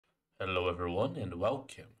Hello everyone and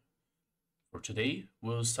welcome. For today,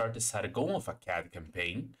 we'll start the Sargon of Akkad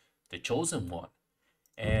campaign, the chosen one.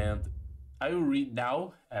 And I will read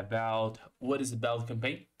now about what is the Belt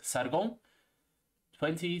campaign. Sargon,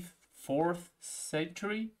 24th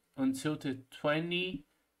century until the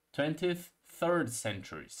 23rd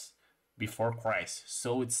centuries before Christ.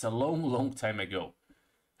 So it's a long time ago.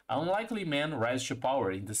 An unlikely man rises to power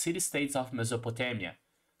in the city-states of Mesopotamia.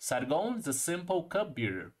 Sargon is a simple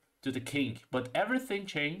cupbearer to the king, but everything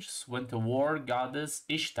changes when the war goddess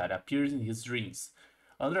Ishtar appears in his dreams.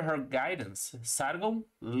 Under her guidance, Sargon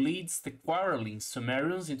leads the quarreling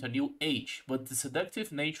Sumerians into a new age, but the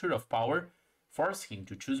seductive nature of power forces him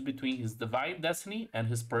to choose between his divine destiny and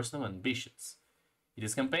his personal ambitions. In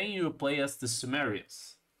this campaign, you will play as the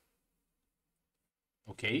Sumerians.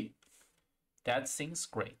 Okay, that seems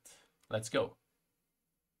great. Let's go.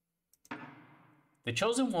 The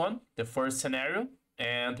Chosen One, the first scenario,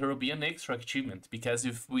 and there will be an extra achievement, because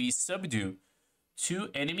if we subdue 2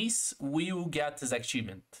 enemies, we will get this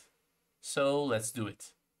achievement. So let's do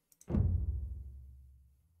it.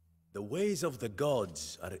 The ways of the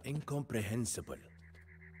gods are incomprehensible.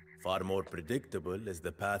 Far more predictable is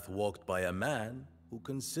the path walked by a man who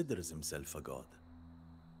considers himself a god.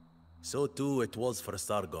 So too it was for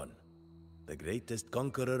Sargon, the greatest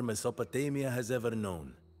conqueror Mesopotamia has ever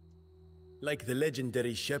known. Like the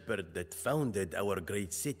legendary shepherd that founded our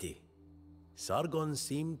great city, Sargon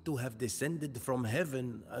seemed to have descended from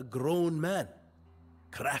heaven a grown man,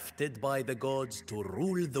 crafted by the gods to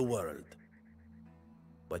rule the world.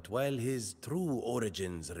 But while his true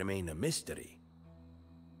origins remain a mystery,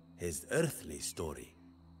 his earthly story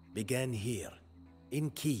began here, in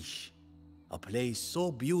Kish, a place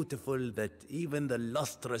so beautiful that even the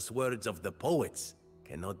lustrous words of the poets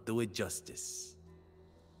cannot do it justice.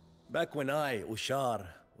 Back when I, Ushar,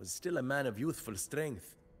 was still a man of youthful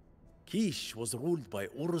strength, Kish was ruled by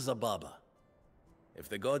Baba. If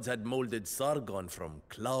the gods had molded Sargon from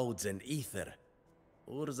clouds and ether,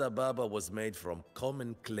 Baba was made from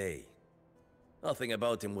common clay. Nothing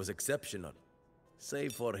about him was exceptional,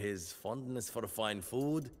 save for his fondness for fine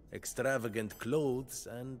food, extravagant clothes,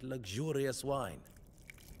 and luxurious wine.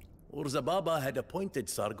 Baba had appointed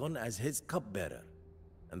Sargon as his cupbearer,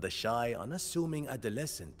 and the shy, unassuming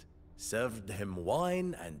adolescent served him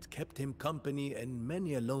wine and kept him company in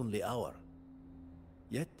many a lonely hour.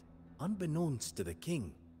 Yet, unbeknownst to the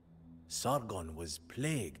king, Sargon was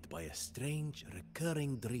plagued by a strange,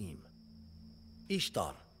 recurring dream.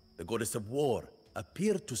 Ishtar, the goddess of war,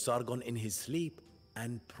 appeared to Sargon in his sleep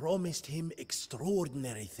and promised him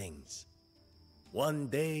extraordinary things. One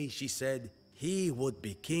day, she said, he would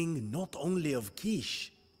be king not only of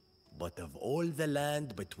Kish, but of all the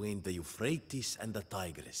land between the Euphrates and the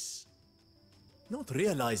Tigris. Not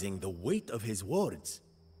realizing the weight of his words,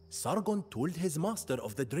 Sargon told his master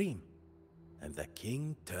of the dream, and the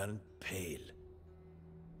king turned pale.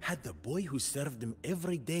 Had the boy who served him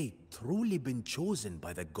every day truly been chosen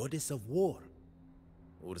by the goddess of war?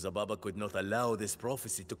 Baba could not allow this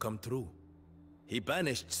prophecy to come true. He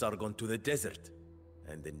banished Sargon to the desert,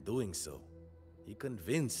 and in doing so, he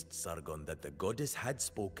convinced Sargon that the goddess had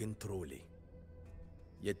spoken truly.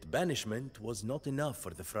 Yet banishment was not enough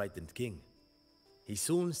for the frightened king. He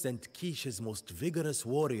soon sent Kish's most vigorous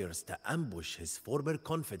warriors to ambush his former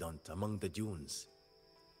confidant among the dunes.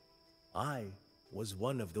 I was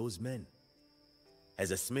one of those men.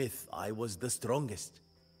 As a smith, I was the strongest,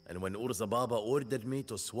 and when Baba ordered me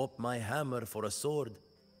to swap my hammer for a sword,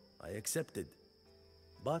 I accepted,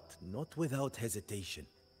 but not without hesitation.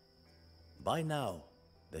 By now,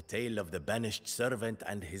 the tale of the banished servant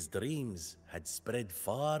and his dreams had spread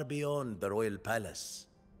far beyond the royal palace.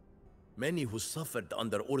 Many who suffered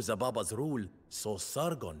under Baba's rule saw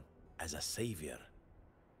Sargon as a savior.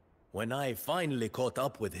 When I finally caught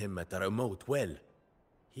up with him at a remote well,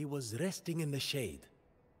 he was resting in the shade.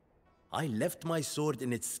 I left my sword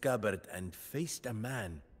in its scabbard and faced a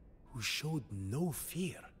man who showed no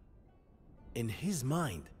fear. In his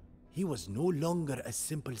mind, he was no longer a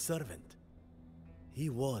simple servant. He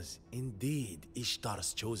was indeed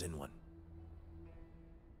Ishtar's chosen one.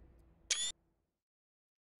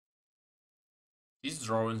 These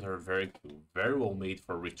drawings are very cool, very well made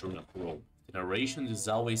for Return of Rome. The narration is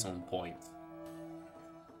always on point.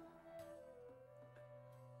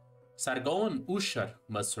 Sargon and Ushar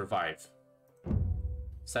must survive.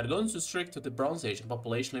 Sargon is strict to the Bronze Age and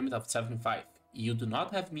population limit of 75. You do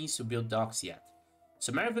not have means to build docks yet.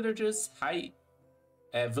 Sumerian villagers' high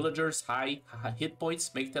hit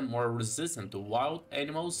points make them more resistant to wild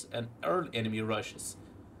animals and early enemy rushes.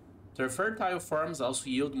 Their fertile farms also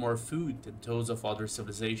yield more food than those of other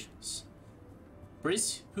civilizations.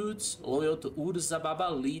 Priesthoods loyal to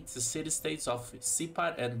Ur-Zababa lead the city-states of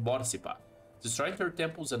Sipar and Borsippa. Destroying their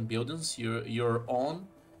temples and buildings, your own,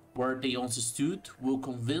 where they once stood, will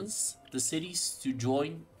convince the cities to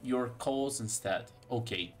join your cause instead.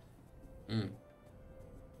 Okay.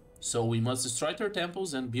 So we must destroy their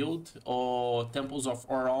temples and build temples of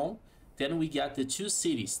our own. Then we get the 2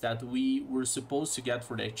 cities that we were supposed to get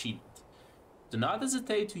for the achievement. Do not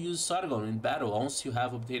hesitate to use Sargon in battle once you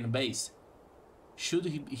have obtained a base. Should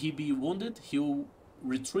he be wounded, he will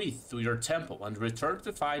retreat to your temple and return to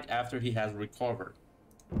the fight after he has recovered.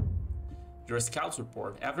 Your scouts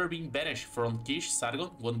report, after being banished from Kish,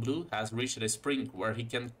 Sargon, one blue, has reached a spring where he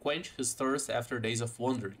can quench his thirst after days of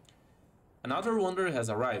wandering. Another wanderer has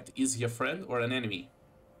arrived. Is he a friend or an enemy?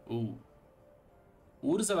 Ooh.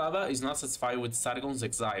 Ur-Zababa is not satisfied with Sargon's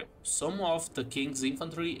exile. Some of the king's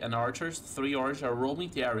infantry and archers, 3 orange, are roaming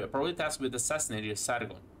the area, probably tasked with assassinating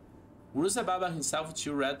Sargon. Ur-Zababa himself,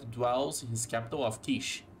 too red, dwells in his capital of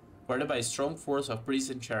Kish, guarded by a strong force of priests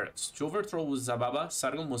and chariots. To overthrow Ur-Zababa,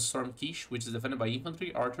 Sargon must storm Kish, which is defended by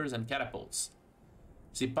infantry, archers, and catapults.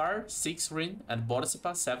 Sipar, 6 green, and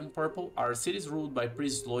Borsippa, 7 purple, are cities ruled by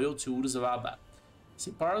priests loyal to Ur-Zababa.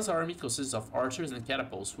 Sipar's army consists of archers and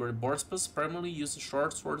catapults, where Borsippa's primarily use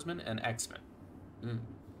short swordsmen and axemen.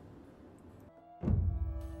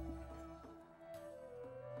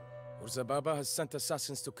 Ur-Zababa has sent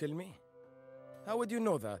assassins to kill me? How would you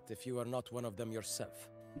know that if you are not one of them yourself?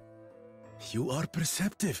 You are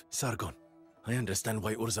perceptive, Sargon. I understand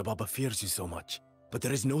why Ur-Zababa fears you so much, but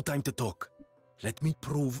there is no time to talk. Let me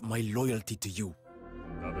prove my loyalty to you.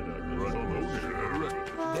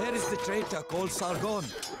 There is the traitor called Sargon.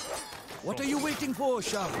 What are you waiting for,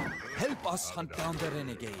 Shah? Help us hunt down the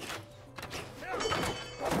renegade.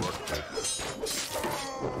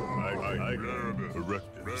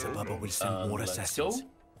 Ur-Zababa will send more assassins.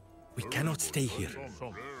 We cannot stay here,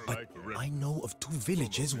 but I know of 2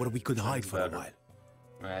 villages where we could hide for a while.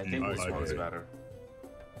 I think this one's better.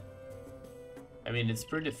 I mean, it's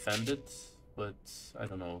pretty defended, but I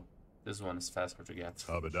don't know. This one is faster to get.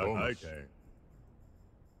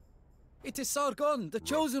 It is Sargon, the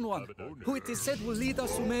chosen one, who it is said will lead our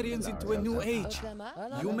Sumerians into a new age.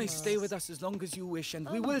 You may stay with us as long as you wish, and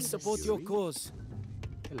we will support your cause.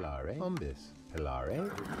 Hilare, Umbis, Hilare.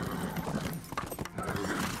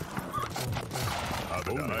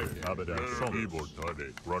 Abada, keyboard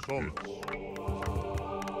target, Rakom.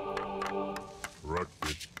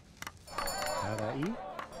 Rocket. Tarai,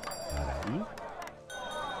 Tarai.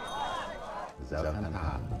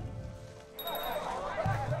 Zalkanta.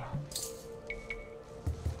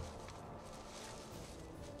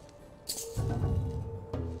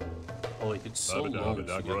 Oh, it took so long to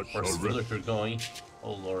get the first villager going.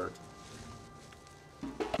 Oh lord.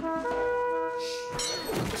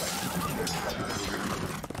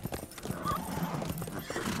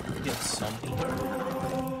 Get something here.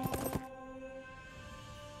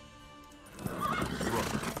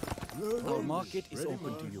 Our market is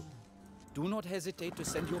open to you. Do not hesitate to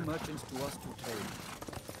send your merchants to us to trade.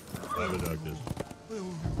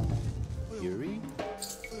 Yuri?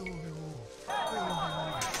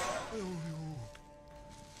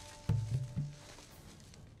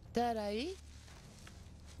 Tarai?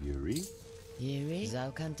 Yuri? Yuri?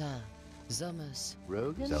 Zaukanta. Zomus.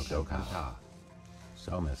 Rogan? Zokanta.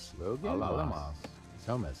 Somus. Rogan? Alamas.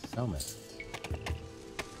 Somus.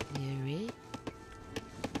 Yuri?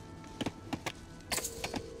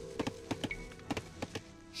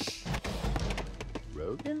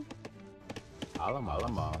 Rogan?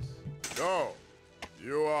 Alamas. No,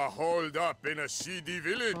 you are holed up in a seedy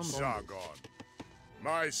village, Sargon.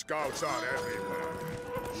 My scouts are everywhere.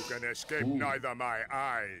 You can escape neither my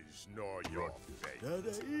eyes nor your fate.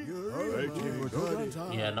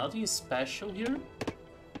 Yeah, nothing special here.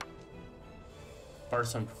 Apart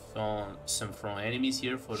some from enemies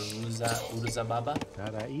here for Ur-Zababa.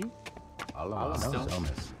 Tarai? Alamas.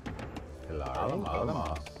 Somus. Hilare?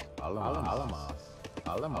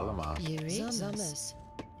 Alamas. Yuri? Zomus.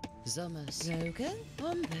 Zomus. Rogan?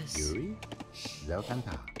 Umbus. Yuri?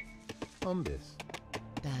 Zokanta. Umbis.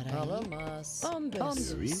 Tarai? Alamas.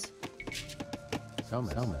 Umbus. Yuri?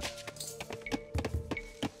 Somus.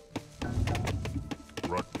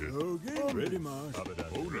 Ready, Mars. I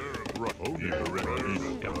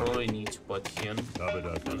probably need to put him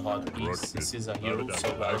on hot piece. This is a hero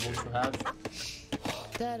so valuable to have.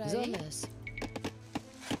 Tarai? Zomus.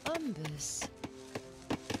 Umbus.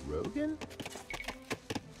 Rogan?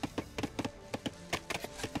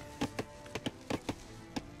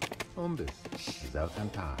 Umbis.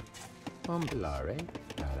 Zalkanta. Umbilare.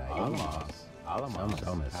 Tarai. Alamas.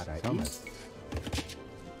 Somus.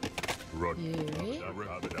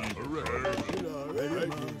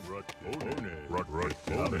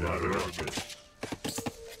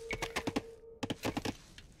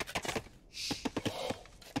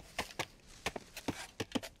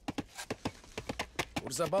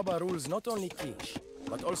 Urzababa rules not only Kish,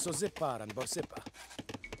 but also Zippar and Borsippa.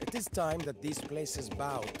 It is time that these places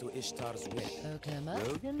bow to Ishtar's will.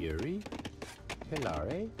 Rogan, Yuri,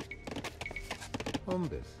 Pilare,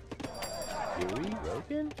 Umbis. Yuri,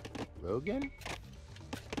 Rogan,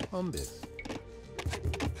 Umbis.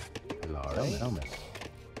 Pilare, Umbis.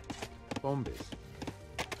 Umbis.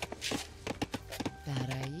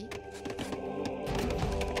 Tarai.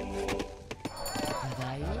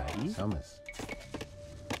 Summers.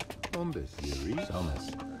 Umbis, Yuri, Summers.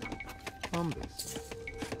 Umbis.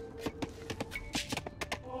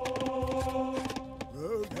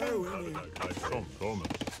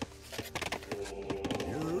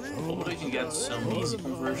 Hopefully you get some easy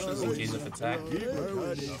conversions in case of attack.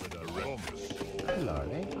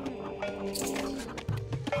 Pilare.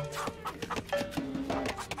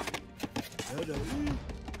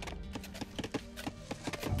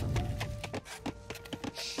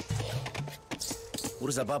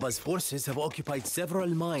 Urzababa's forces have occupied several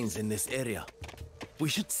mines in this area. We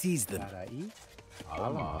should seize them. Tarai.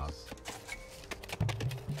 Alamas.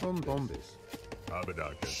 Umbis.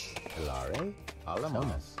 Abadakas. Pilare.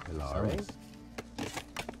 Alamas. Pilare.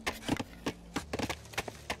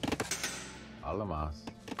 Alamas.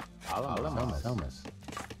 Alamas.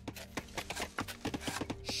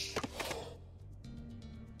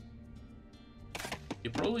 You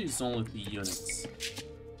probably use only the units.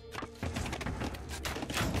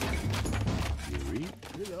 Yuri.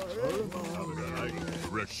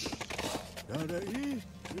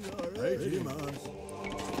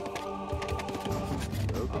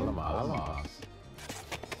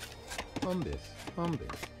 Alamas.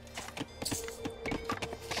 Umbis.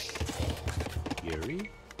 Yuri.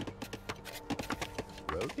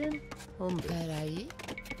 Rogan. Umbis. Tarai.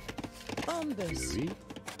 Umbis. Yuri.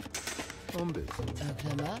 Umbis.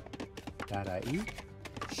 Oklama. Tarai.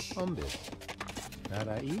 Umbis.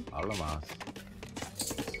 Tarai. Alamas.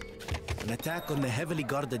 An attack on the heavily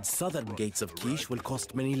guarded southern gates of Kish will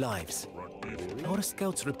cost many lives. Our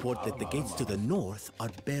scouts report that the gates to the north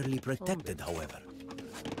are barely protected, however.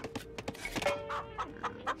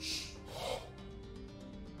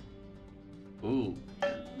 Ooh.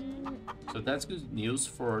 So that's good news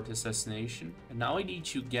for the assassination. And now I need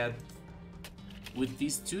to get with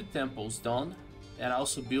these two temples done and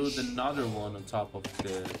also build another one on top of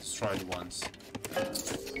the destroyed ones.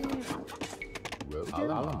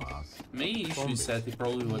 Alamas. Main issue is that they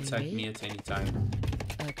probably will attack me at any time.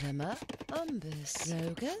 Oklama. Umbis.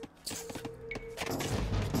 Rogan.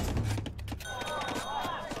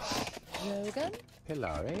 Rogan.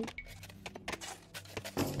 Pilare.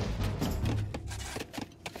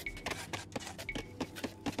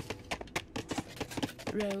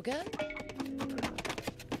 Rogan.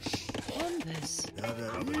 Umbis.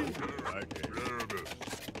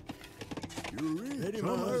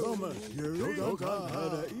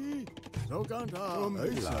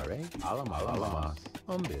 Pilare. Alamas.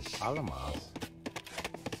 Umbis. Alamas.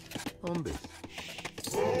 Umbis.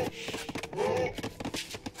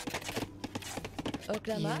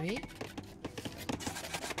 Oklama. Yuri.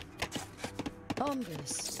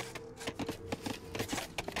 Umbis.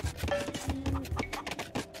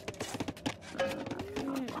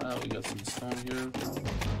 We got some stone here.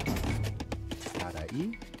 Tarai.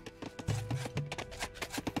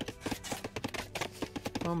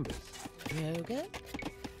 Umbis. Rogan.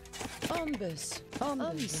 Umbis.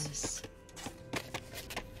 Umbis.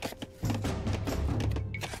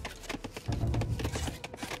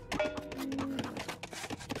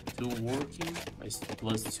 Two working. My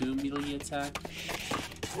 +2 melee attack.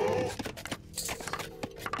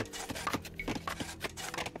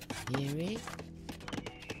 Yuri.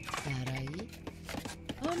 Tarai.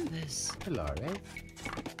 Umbis. Pilare.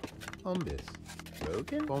 Umbis.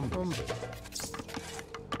 Rogan. Umbis.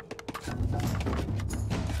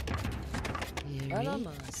 Yuri.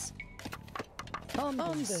 Alamas.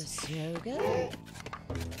 Umbis. Rogan.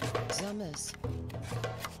 Zamis.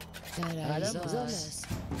 Tarai. Zamis.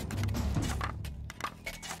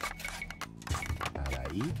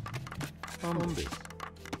 Tarai. Umbis.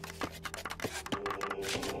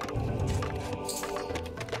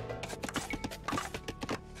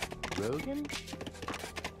 Rogan.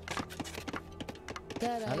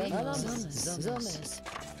 Tarai. Zamis.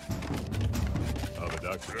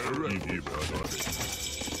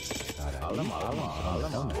 Alamas.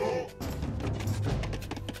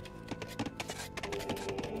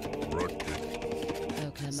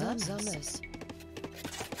 Oklama. Zomers.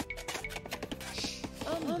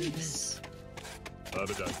 Ombus.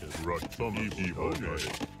 Abadakis, Rut, Evil,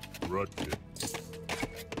 Rut,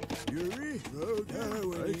 Yuri,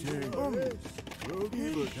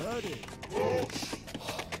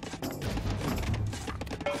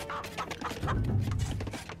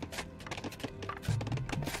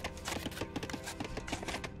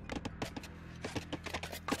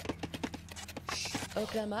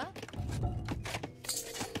 Oklama.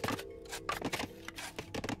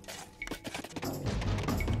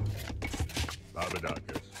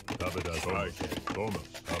 Abadakis, Thomas,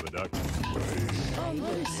 Abadakis.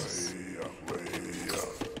 Ombus.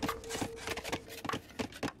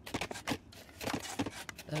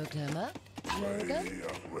 Oklama. Rogan.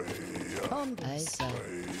 Ombus.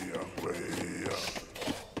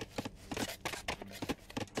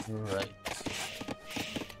 Right.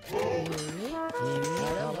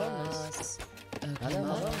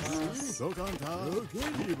 Alamas.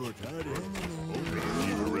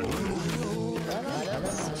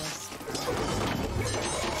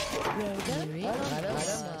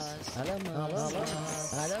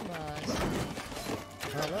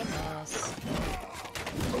 Alamas.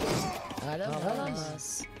 Alamas.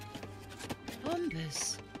 Ombus.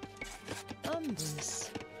 Ombus.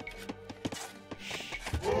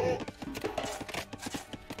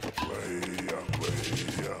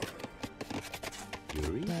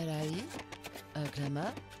 Yuri, Tarai. Oklama.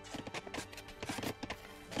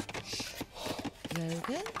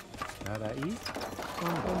 Rogan. Tarai,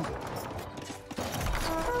 Ombus.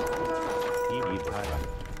 Ibutara,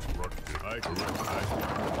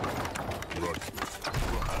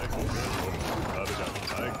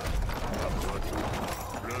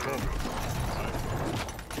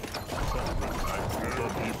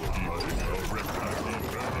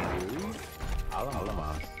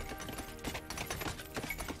 Alamas.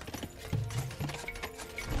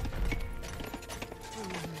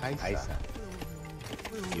 Aisa.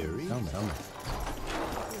 Yuri, Thomas.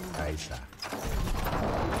 Aisa.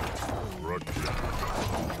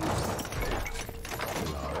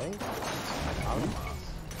 Lare. Alamas.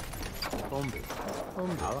 Ombus.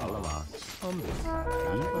 Alamas. Ombus.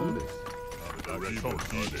 Ombus.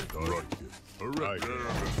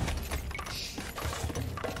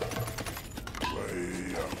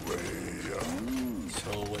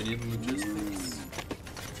 So I need logistics.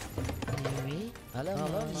 Yuri.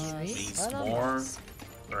 Alamas. Needs more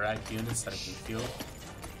right units that I can kill.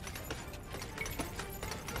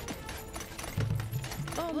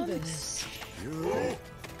 Ombus.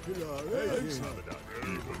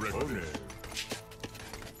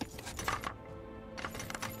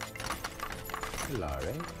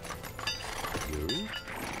 Lare. Yuri.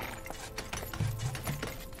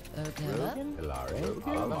 Oklama. Lare.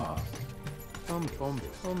 Alamas.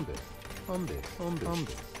 Ombus.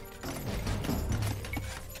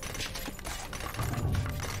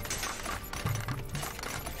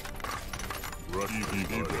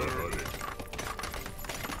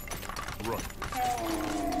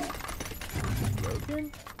 Logan?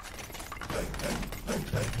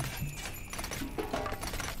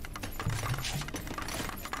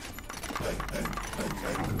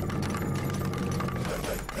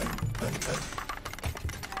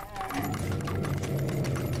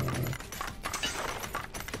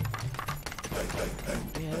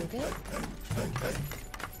 Rogan.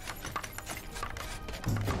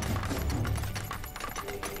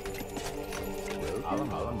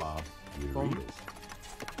 Alamas. Ombus.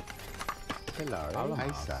 Hilare.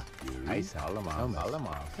 Aisa.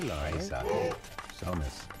 Alamas. Hilare. Aisa.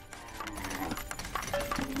 Thomas.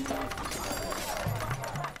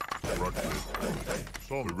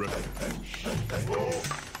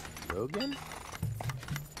 Logan?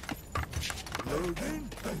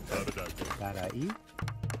 Tarai?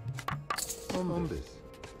 Ombus.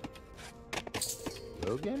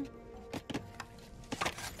 Logan?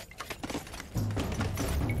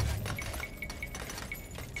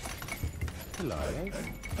 Hilare.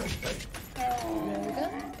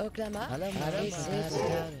 Rogan. Oklama. Alamas.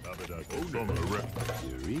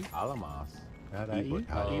 Yuri. Alamas. Tarai.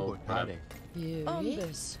 Ibutare. Yuri.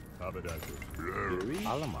 Ombus. Yuri.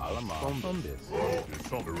 Alamas. Ombus.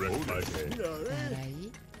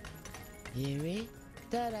 Tarai. Yuri.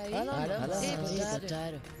 Tarai. Alamas.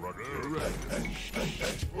 Ibutare.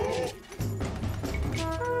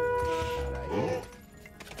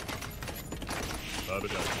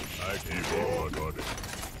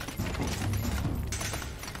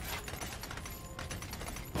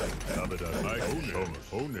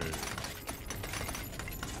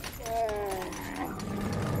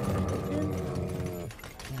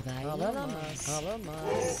 Alamas.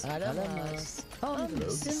 Alamas. Alamas.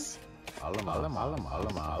 Ombus. Alama.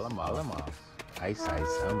 Isa.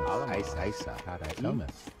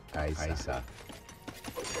 Thomas. Isa.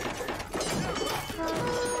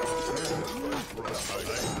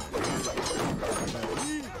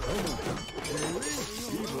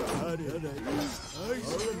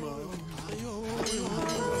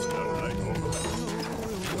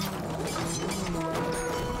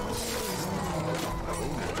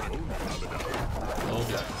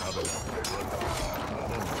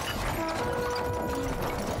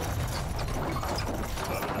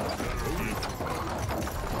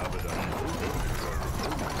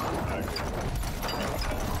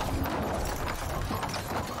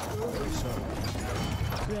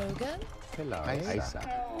 Rogan. Isa.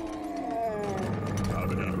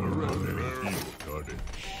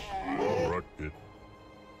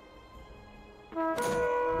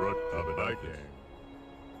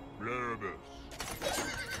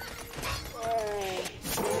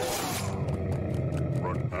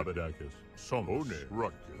 Abadacus, Somos,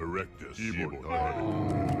 Ruckus, Erectus, Evil,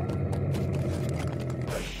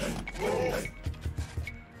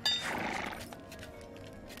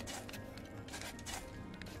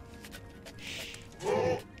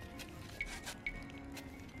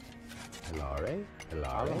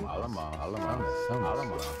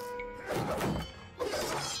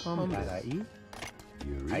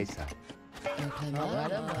 Isa. Isa.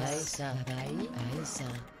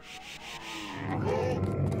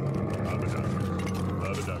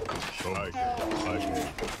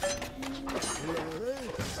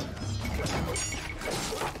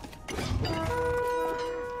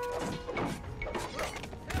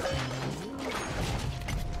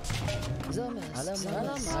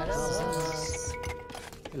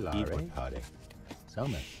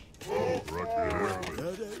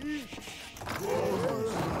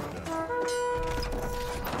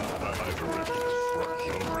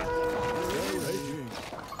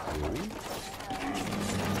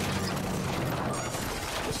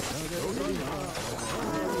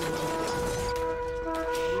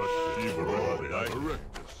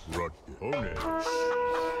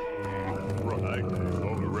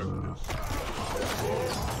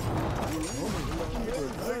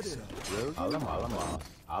 Alamas.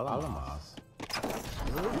 Alamas.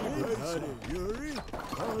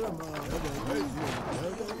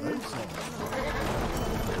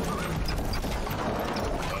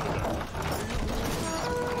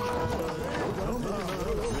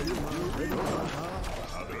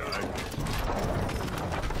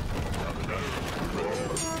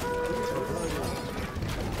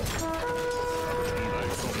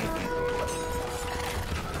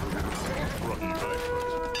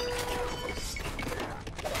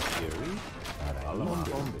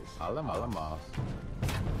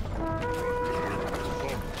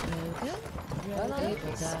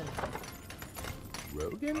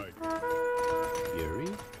 Rogan? Yuri?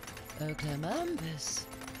 Oklahomambus.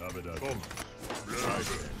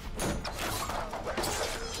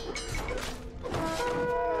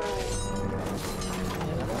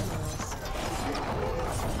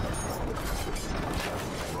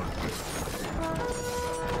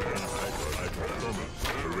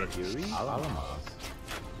 Yuri? Alamas.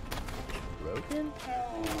 Rogan?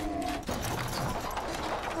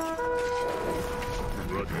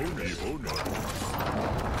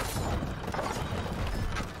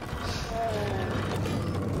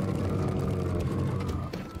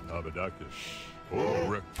 Abadacus,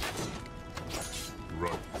 Erectus,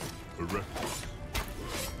 Rut, Erectus,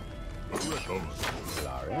 Erectus,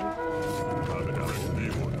 Lari?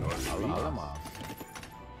 Abadacus, Alamas.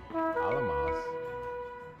 Alamas.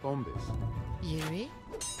 Bombis. Yuri.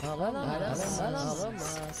 Alamas.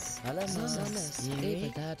 Alamas.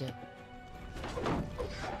 Yuri.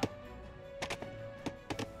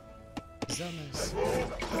 Zomas.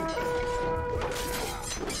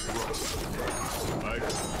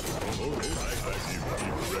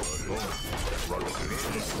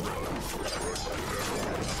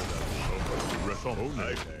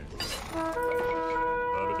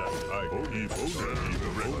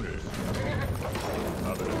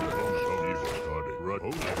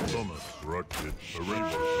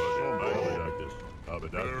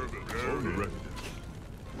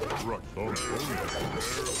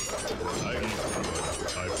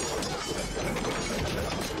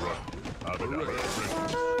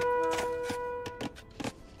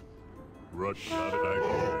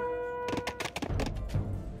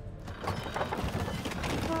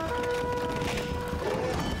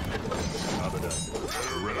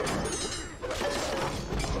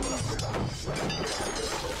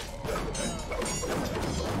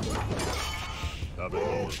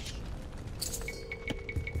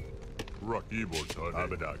 Rakibor Tade.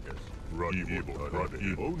 Abadakas. Rakibor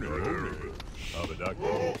Tade. One.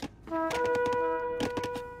 Abadakas.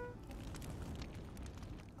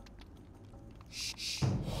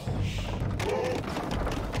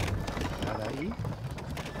 Tarai.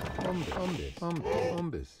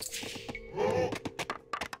 Umbis.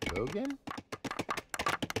 Logan?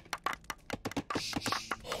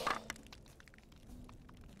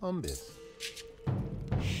 Umbis.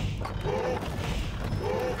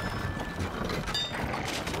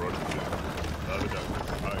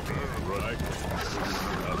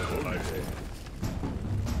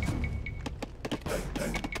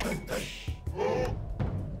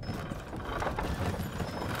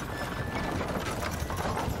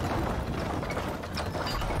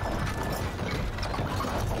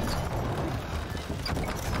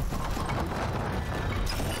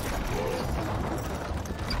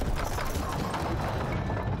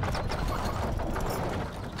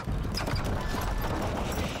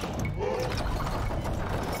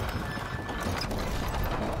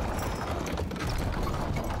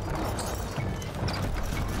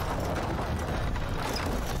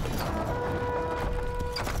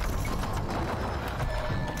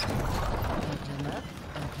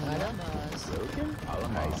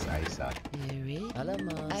 Isa. Yuri.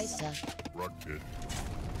 Alamaz. Isa. Rugged.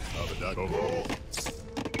 Abadakas.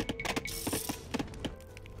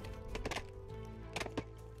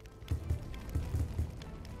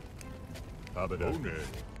 Abadakas.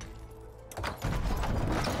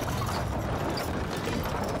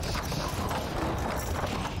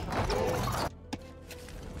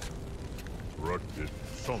 Rugged.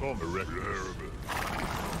 Some erect.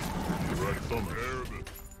 Rugged. Some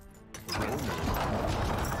erect.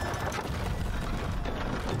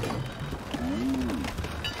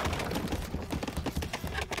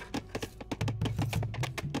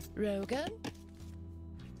 Rogan.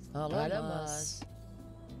 Alamaz.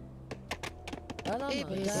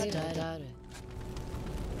 Ibis.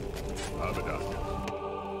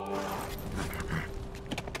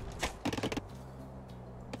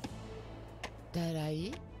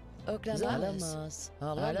 Darai. Alamaz.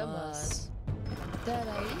 Alamaz.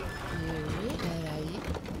 Darai. Yuri. Darai.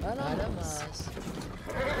 Alamaz.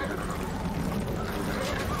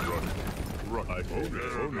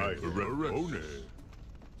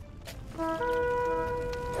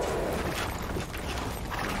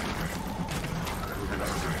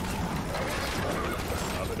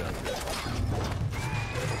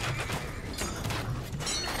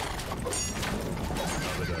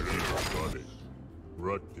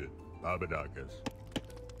 Rugged. Abadakas.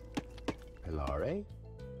 Pilare?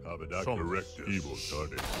 Abadakas. Some erect evil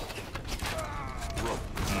started.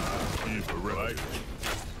 Evil right.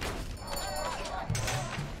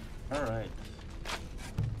 All right.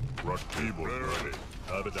 Rush evil started.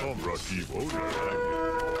 Abadakas. Rush evil.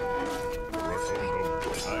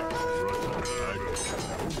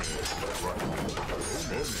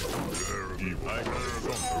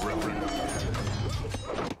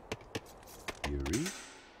 Yuri?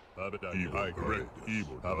 Evil, correct,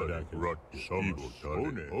 evil, rot, evil,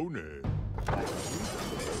 one.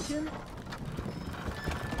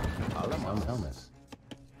 Alamas.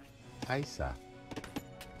 Isa.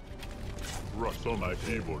 Rot, some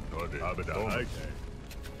evil, Abadan,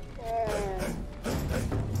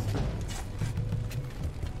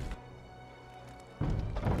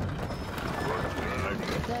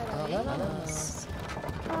 Alamaz.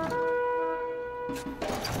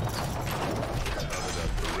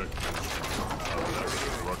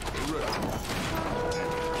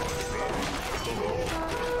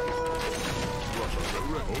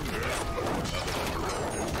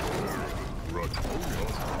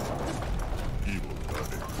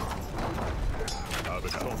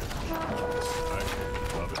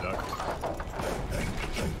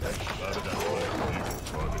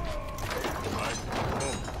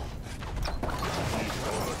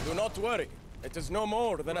 Do not worry. It is no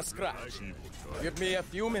more than a scratch. Give me a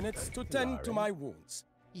few minutes to tend to my wounds.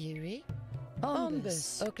 Yuri.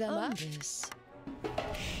 Umbis. Oklama. Umbis.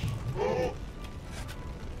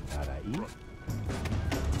 Tarai?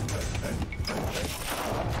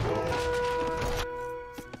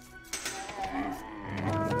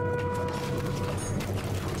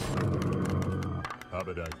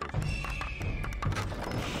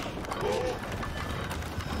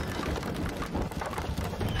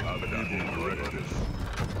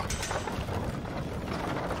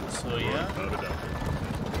 So yeah,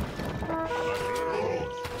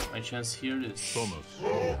 my chance here is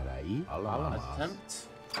Tarai? Alamas. attempt.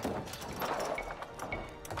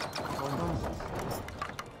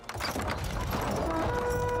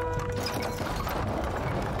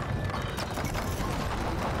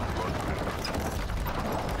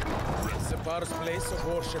 Ishtar's place of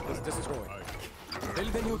worship is destroyed.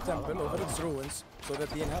 Build a new temple over its ruins so that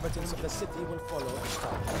the inhabitants of the city will follow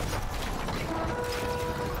Ishtar.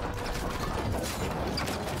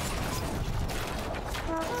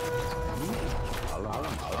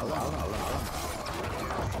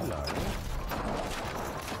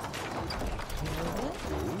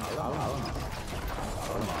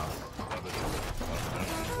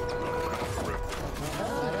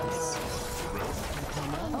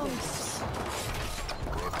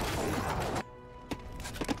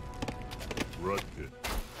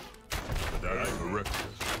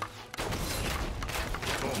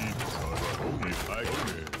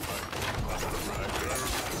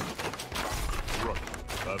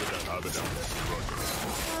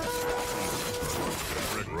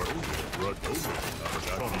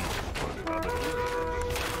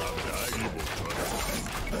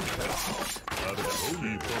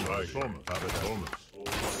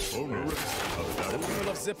 The people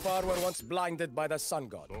of Zippar were once blinded by the sun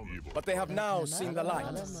god, but they have now seen the light.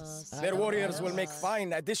 Their warriors will make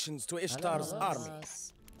fine additions to Ishtar's army.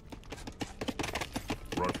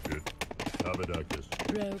 Rogan?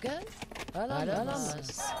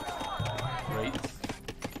 Alamas. Great.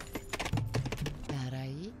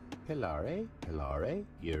 Tarai? Pilare,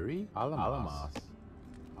 Yuri, Alamas.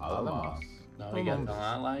 Now we got an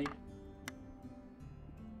ally,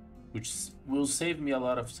 which will save me a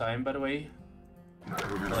lot of time, by the way.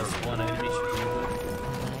 Plus one enemy should be good.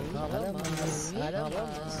 Alamas.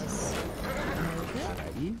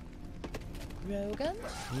 Rogan?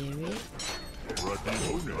 Yuri?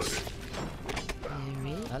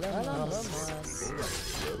 Yuri? Alamas.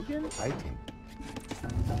 Logan, fighting.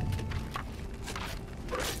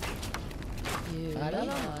 Yuri?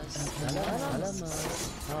 Alamas.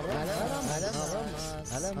 Alamas.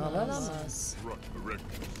 Alamas.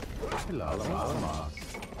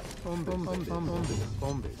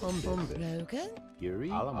 Rogan?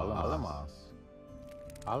 Yuri, Alamas.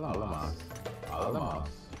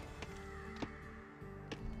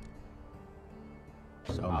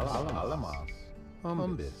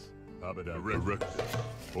 Umbis. Erectus.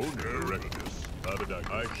 Erectus.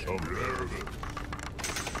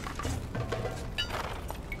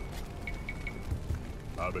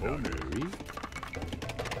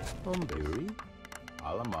 Yuri,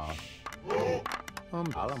 Alamas.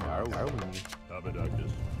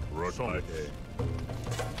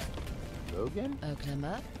 Logan,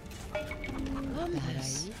 Oklama?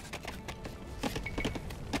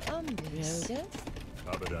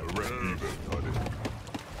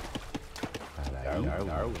 Tarai? Rogan?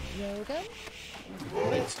 Rogan?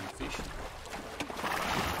 Make some fish.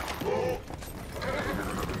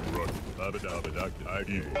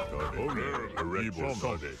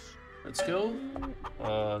 Let's go.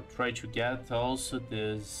 Try to get also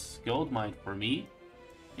this gold mine for me.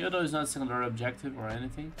 Even though it's not a secondary objective or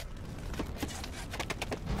anything.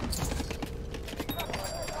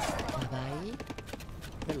 Tabai?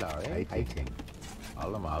 Pilare, fighting.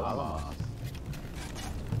 Alamas.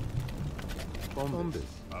 Umbis.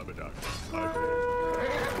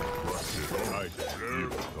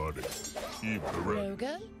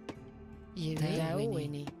 Rogan? Yuri?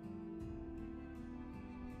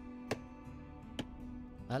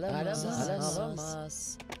 Alamas.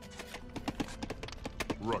 Alamas.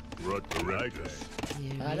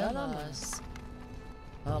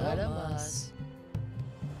 Alamas.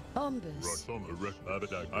 Umbus.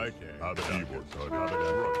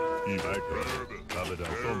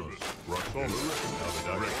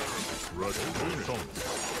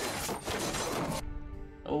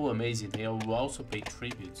 Oh, amazing. They will also pay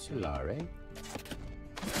tribute. Pilare.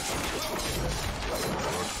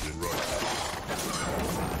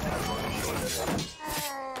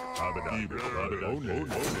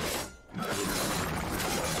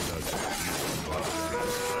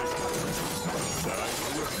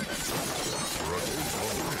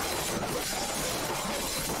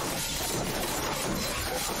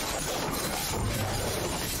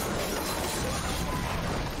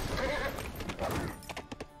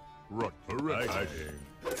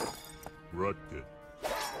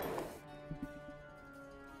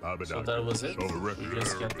 So that was it. We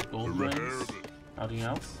just get the gold mines. Nothing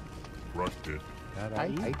else.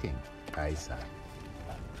 Fighting. Kaisa.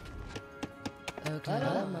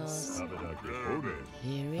 Alamas.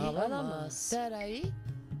 Yuri? Alamas. Tarai?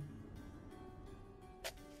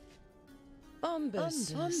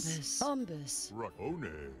 Umbus. Umbus.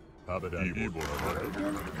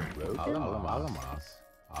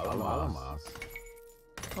 Alamas.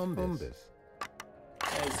 Umbis.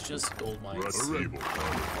 Yeah, it's just gold mines.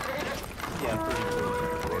 Yeah, pretty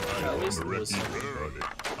good. always lose.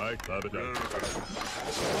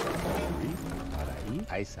 Arai,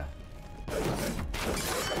 Aisa.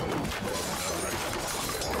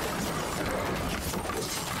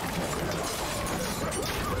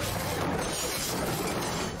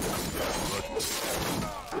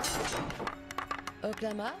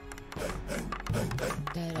 Oklama.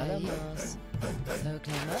 Derived.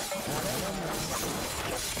 Oklama.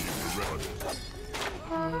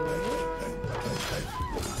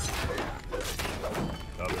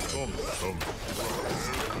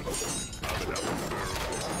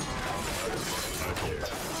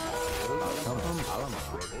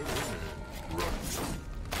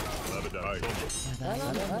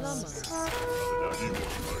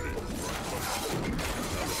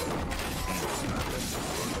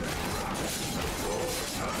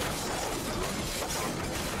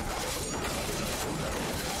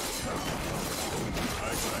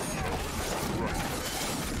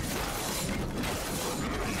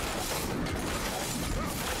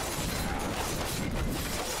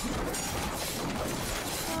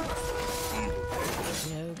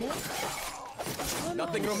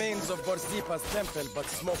 Nothing remains of Borzipa's temple but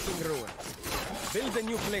smoking ruins. Build a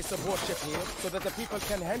new place of worship here so that the people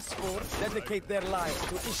can henceforth dedicate their lives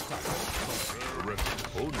to Ishtar.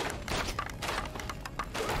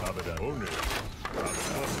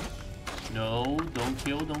 No, don't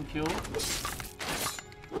kill, don't kill.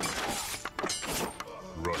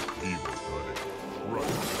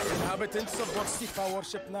 Inhabitants of Borzipa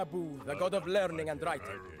worship Nabu, the god of learning and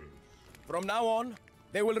writing. From now on,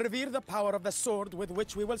 they will revere the power of the sword with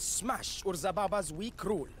which we will smash Urzababa's weak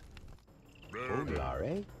rule.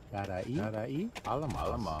 Lare, Darai,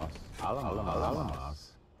 Alamas.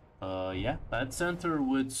 Yeah, let's enter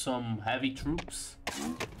with some heavy troops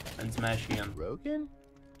and smash him. Rogan?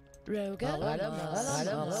 Rogan.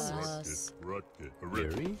 Alamas.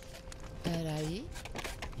 Yuri? Darai.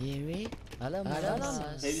 Yuri. Alamas.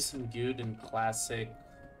 Maybe some good and classic.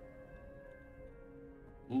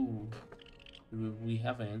 Ooh, do we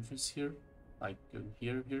have an entrance here? Like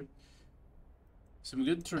here. Some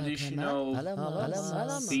good traditional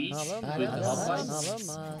siege with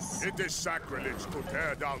hoplites. It is sacrilege to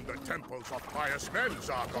tear down the temples of pious men,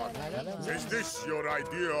 Sargon. Is this your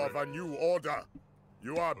idea of a new order?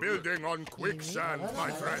 You are building on quicksand,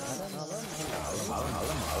 my friend.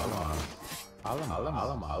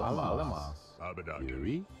 Alamas.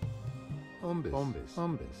 Yuri? Umbis.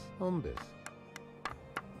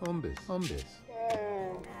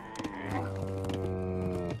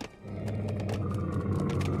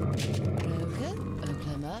 Rogan.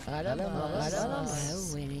 Oklama.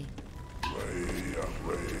 Alamas. Winnie.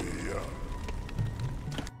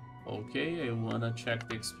 Okay, I wanna check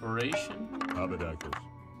the exploration.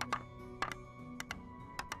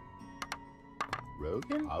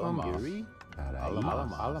 Rogan? Yuri?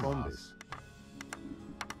 Alamas.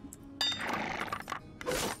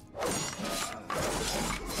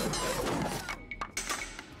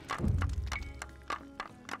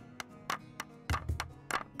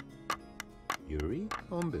 Yuri?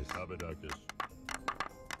 Umbis.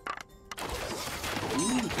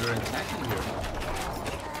 Ooh, they're attacking here.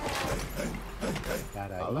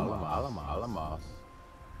 Alamas.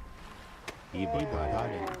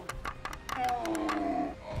 Ibadari.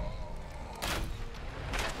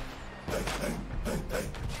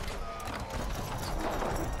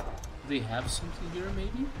 They have something here,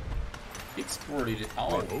 maybe? Explored it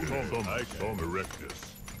all.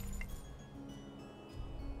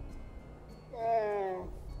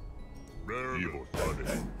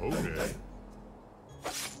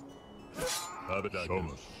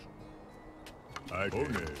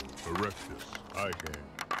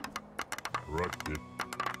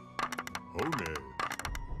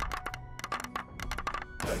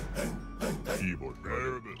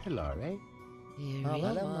 Hilare? Yuri.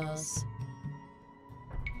 Alamas.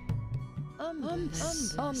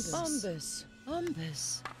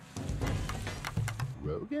 Umbus.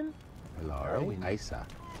 Rogan? Hilare? Isa.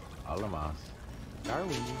 Alamas.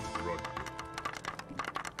 Darwin.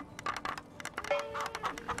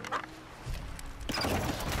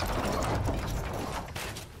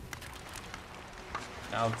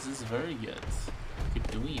 Now this is very good. Keep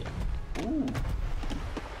doing it. Ooh.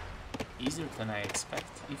 Easier than I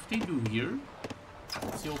expect. If they do here,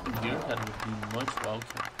 if they open here, that would be much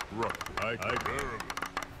welcome.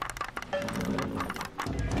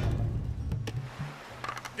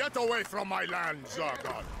 Get away from my land,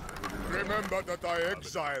 Sargon. Remember that I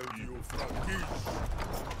exiled you from Kish.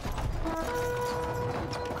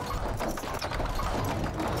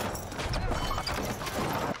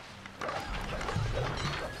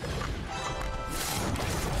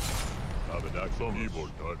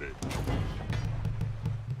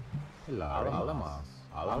 Alamas.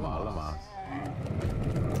 Alamas.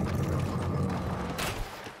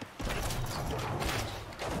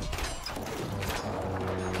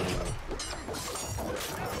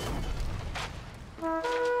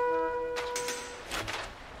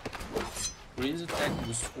 Raise attack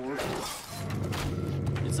with sword.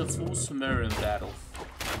 It's a full Sumerian battle.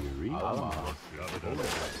 Alamas.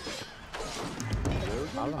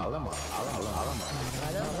 Alamas.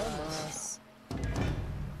 Alamas.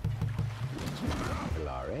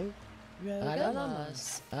 Hilare.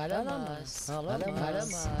 Alamas. Alamas.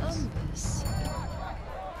 Alamas. Umbus.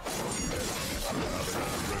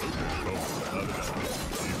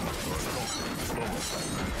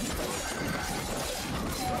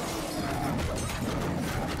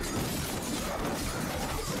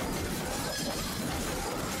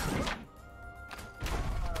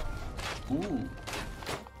 Ooh.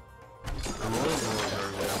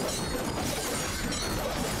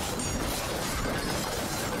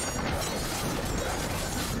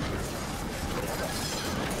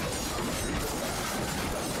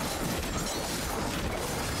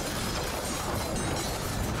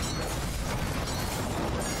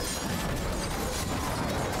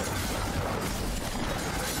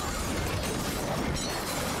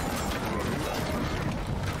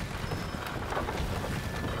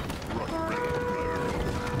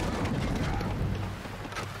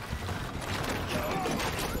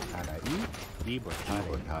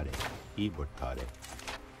 Ibortare.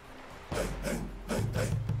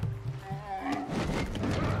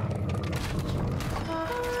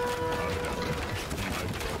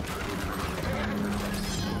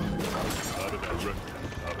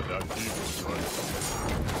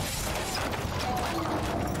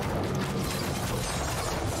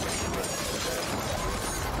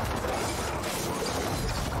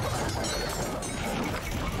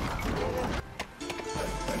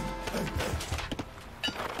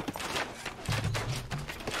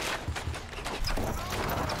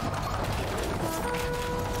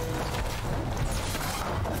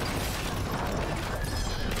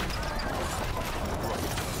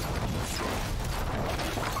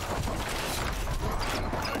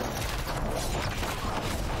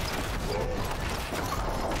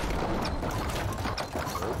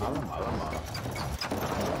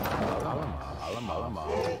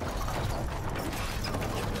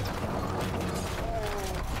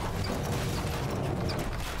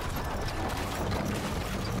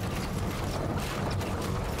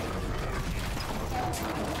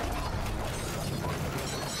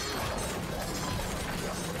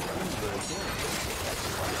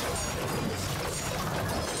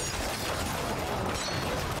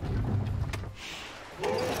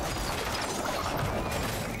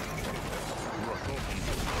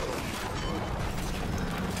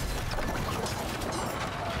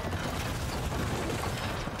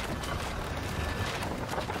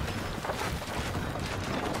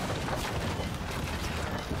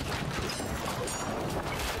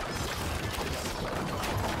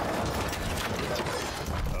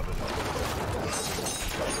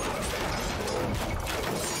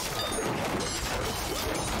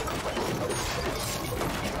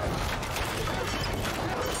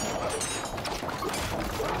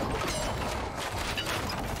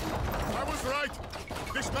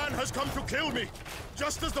 Has come to kill me,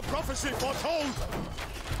 just as the prophecy foretold.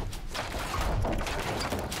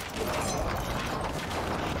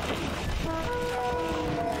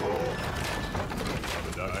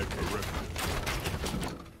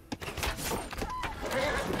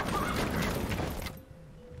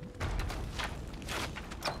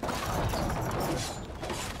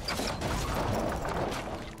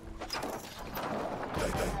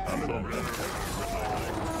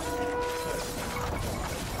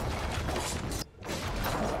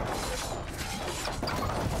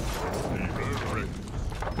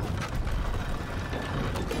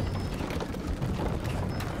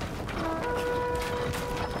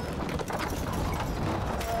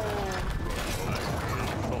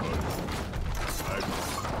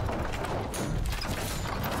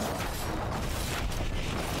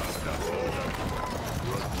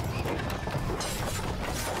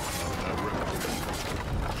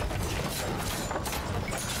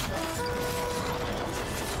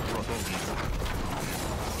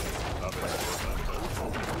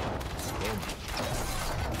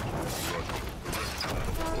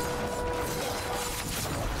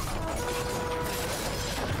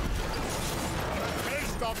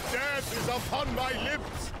 Death is upon my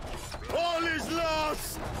lips. All is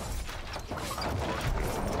lost.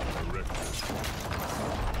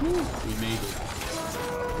 We made it.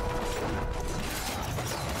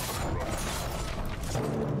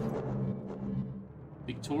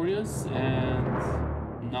 victorious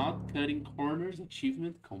and not cutting corners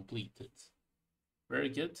achievement completed. Very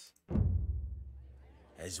good.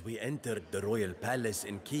 As we entered the royal palace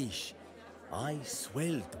in Kish, I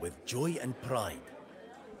swelled with joy and pride.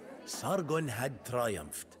 Sargon had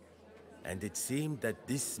triumphed, and it seemed that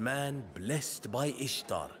this man, blessed by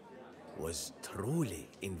Ishtar, was truly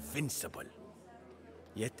invincible.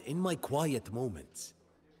 Yet in my quiet moments,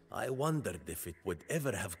 I wondered if it would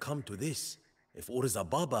ever have come to this, if Urza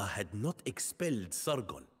Baba had not expelled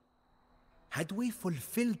Sargon. Had we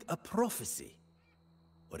fulfilled a prophecy?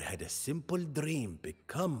 Or had a simple dream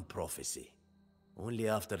become prophecy, only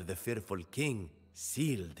after the fearful king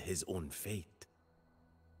sealed his own fate?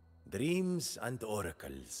 Dreams and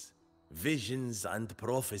oracles, visions and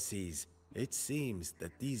prophecies, it seems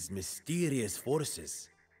that these mysterious forces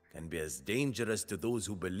can be as dangerous to those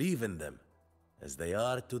who believe in them as they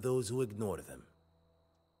are to those who ignore them.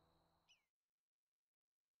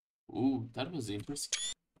 Ooh, that was interesting.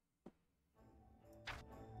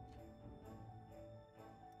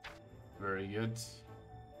 Very good.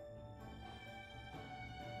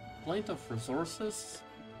 Plenty of resources.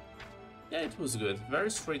 Yeah, it was good. Very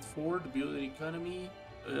straightforward. Build an economy,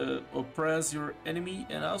 oppress your enemy,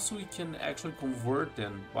 and also you can actually convert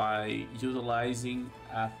them by utilizing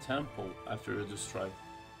a temple after you destroy.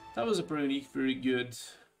 That was a pretty unique, very good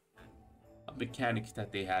mechanic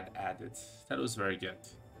that they had added. That was very good.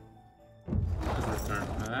 Let's return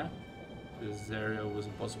to the map. This area was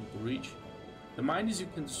impossible to reach. The mines you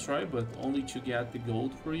can destroy, but only to get the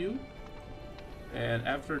gold for you. And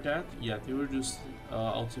after that, yeah, they were just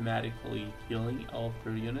automatically killing all of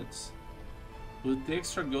their units. With the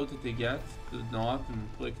extra gold that they get, do not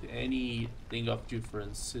inflict anything of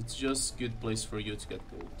difference. It's just a good place for you to get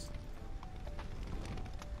gold.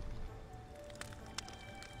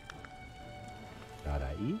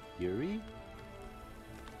 Darai, Yuri.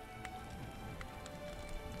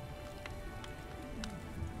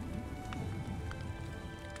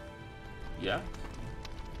 Yeah.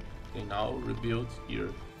 Okay, now rebuild here.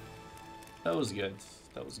 That was good.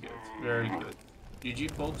 That was good. Very good.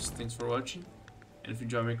 GG folks, thanks for watching. And if you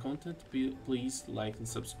enjoy my content, please like and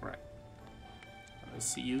subscribe. I'll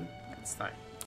see you next time.